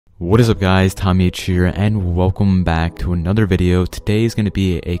What is up guys, Tommy H here and welcome back to another video. Today is going to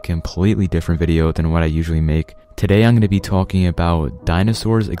be a completely different video than what I usually make. Today I'm going to be talking about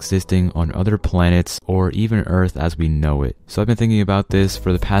dinosaurs existing on other planets or even Earth as we know it. So I've been thinking about this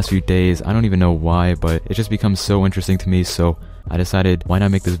for the past few days. I don't even know why, but it just becomes so interesting to me, so I decided why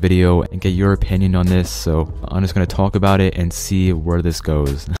not make this video and get your opinion on this. So I'm just going to talk about it and see where this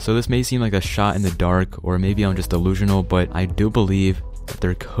goes. So this may seem like a shot in the dark, or maybe I'm just delusional, but I do believe that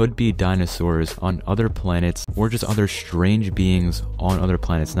there could be dinosaurs on other planets or just other strange beings on other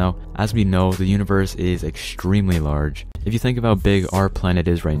planets. Now, as we know, the universe is extremely large. If you think of how big our planet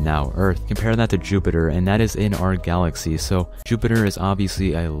is right now, Earth, compare that to Jupiter, and that is in our galaxy. So Jupiter is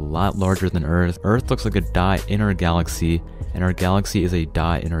obviously a lot larger than Earth. Earth looks like a dot in our galaxy, and our galaxy is a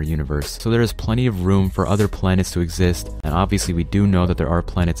dot in our universe. So there is plenty of room for other planets to exist, and obviously we do know that there are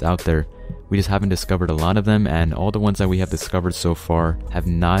planets out there. We just haven't discovered a lot of them, and all the ones that we have discovered so far have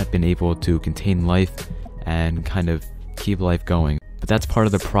not been able to contain life and kind of keep life going. But that's part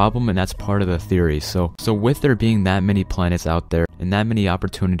of the problem, and that's part of the theory. So with there being that many planets out there and that many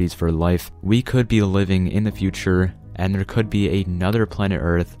opportunities for life, we could be living in the future, and there could be another planet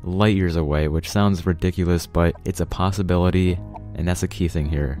Earth light years away, which sounds ridiculous, but it's a possibility. And that's the key thing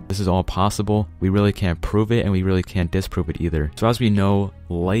here. This is all possible. We really can't prove it, and we really can't disprove it either. So as we know,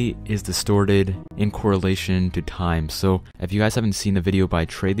 light is distorted in correlation to time. So if you guys haven't seen the video by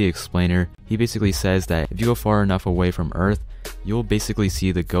Trey the Explainer, he basically says that if you go far enough away from Earth, you'll basically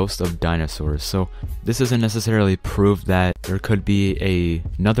see the ghost of dinosaurs. So this doesn't necessarily prove that there could be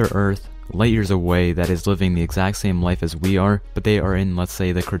another Earth light years away that is living the exact same life as we are, but they are in, let's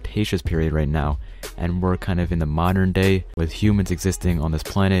say, the Cretaceous period right now, and we're kind of in the modern day with humans existing on this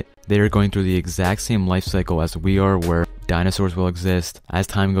planet. They are going through the exact same life cycle as we are, where dinosaurs will exist. As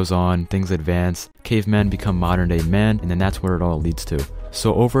time goes on, things advance, cavemen become modern day man, and then that's where it all leads to.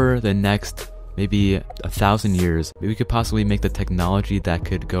 So over the next maybe 1,000 years, we could possibly make the technology that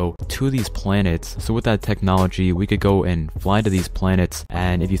could go to these planets. So with that technology, we could go and fly to these planets,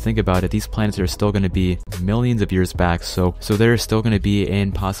 and if you think about it, these planets are still going to be millions of years back, so they're still going to be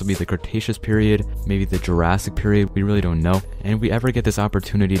in possibly the Cretaceous period, maybe the Jurassic period, we really don't know. And if we ever get this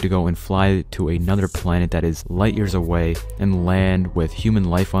opportunity to go and fly to another planet that is light years away and land with human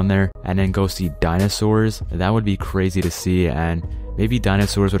life on there, and then go see dinosaurs, that would be crazy to see. And maybe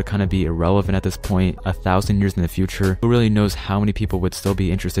dinosaurs would kind of be irrelevant at this point 1,000 years in the future. Who really knows how many people would still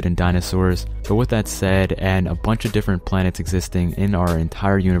be interested in dinosaurs? But with that said, and a bunch of different planets existing in our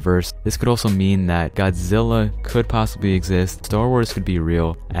entire universe, this could also mean that Godzilla could possibly exist, Star Wars could be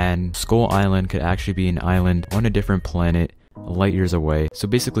real, and Skull Island could actually be an island on a different planet light years away. So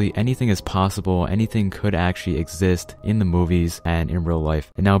basically anything is possible, anything could actually exist in the movies and in real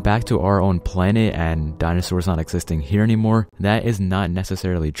life. And now back to our own planet and dinosaurs not existing here anymore. That is not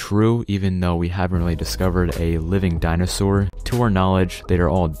necessarily true, even though we haven't really discovered a living dinosaur. To our knowledge, they are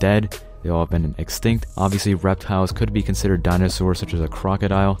all dead. They all have been extinct. Obviously, reptiles could be considered dinosaurs, such as a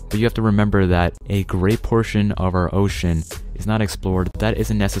crocodile, but you have to remember that a great portion of our ocean is not explored. That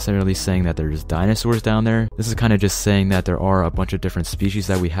isn't necessarily saying that there's dinosaurs down there. This is kind of just saying that there are a bunch of different species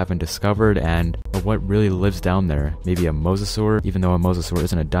that we haven't discovered, and what really lives down there. Maybe a mosasaur, even though a mosasaur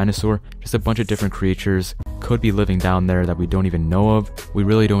isn't a dinosaur. Just a bunch of different creatures could be living down there that we don't even know of. We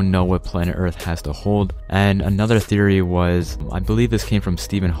really don't know what planet Earth has to hold. And another theory was, I believe this came from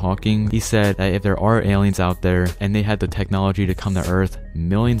Stephen Hawking. He said that if there are aliens out there and they had the technology to come to Earth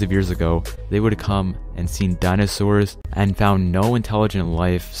millions of years ago, they would have come and seen dinosaurs and found no intelligent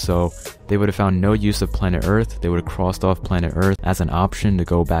life, so they would have found no use of planet Earth. They would have crossed off planet Earth as an option to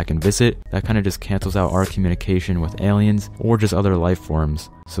go back and visit. That kind of just cancels out our communication with aliens or just other life forms.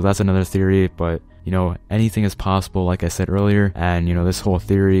 So that's another theory, but you know, anything is possible, like I said earlier, and you know, this whole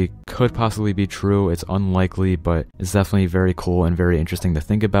theory could possibly be true. It's unlikely, but it's definitely very cool and very interesting to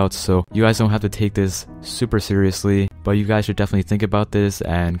think about. So you guys don't have to take this super seriously, but you guys should definitely think about this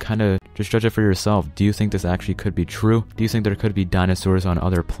and kind of just judge it for yourself. Do you think this actually could be true? Do you think there could be dinosaurs on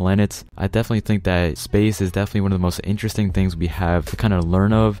other planets? I definitely think that space is definitely one of the most interesting things we have to kind of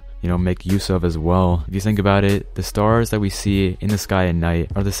learn of, you know, make use of as well. If you think about it, the stars that we see in the sky at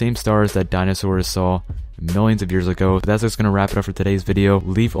night are the same stars that dinosaurs saw millions of years ago. That's just gonna wrap it up for today's video.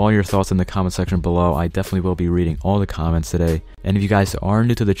 Leave all your thoughts in the comment section below. I definitely will be reading all the comments today. And if you guys are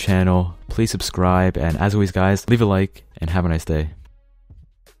new to the channel, please subscribe, and as always guys, leave a like and have a nice day.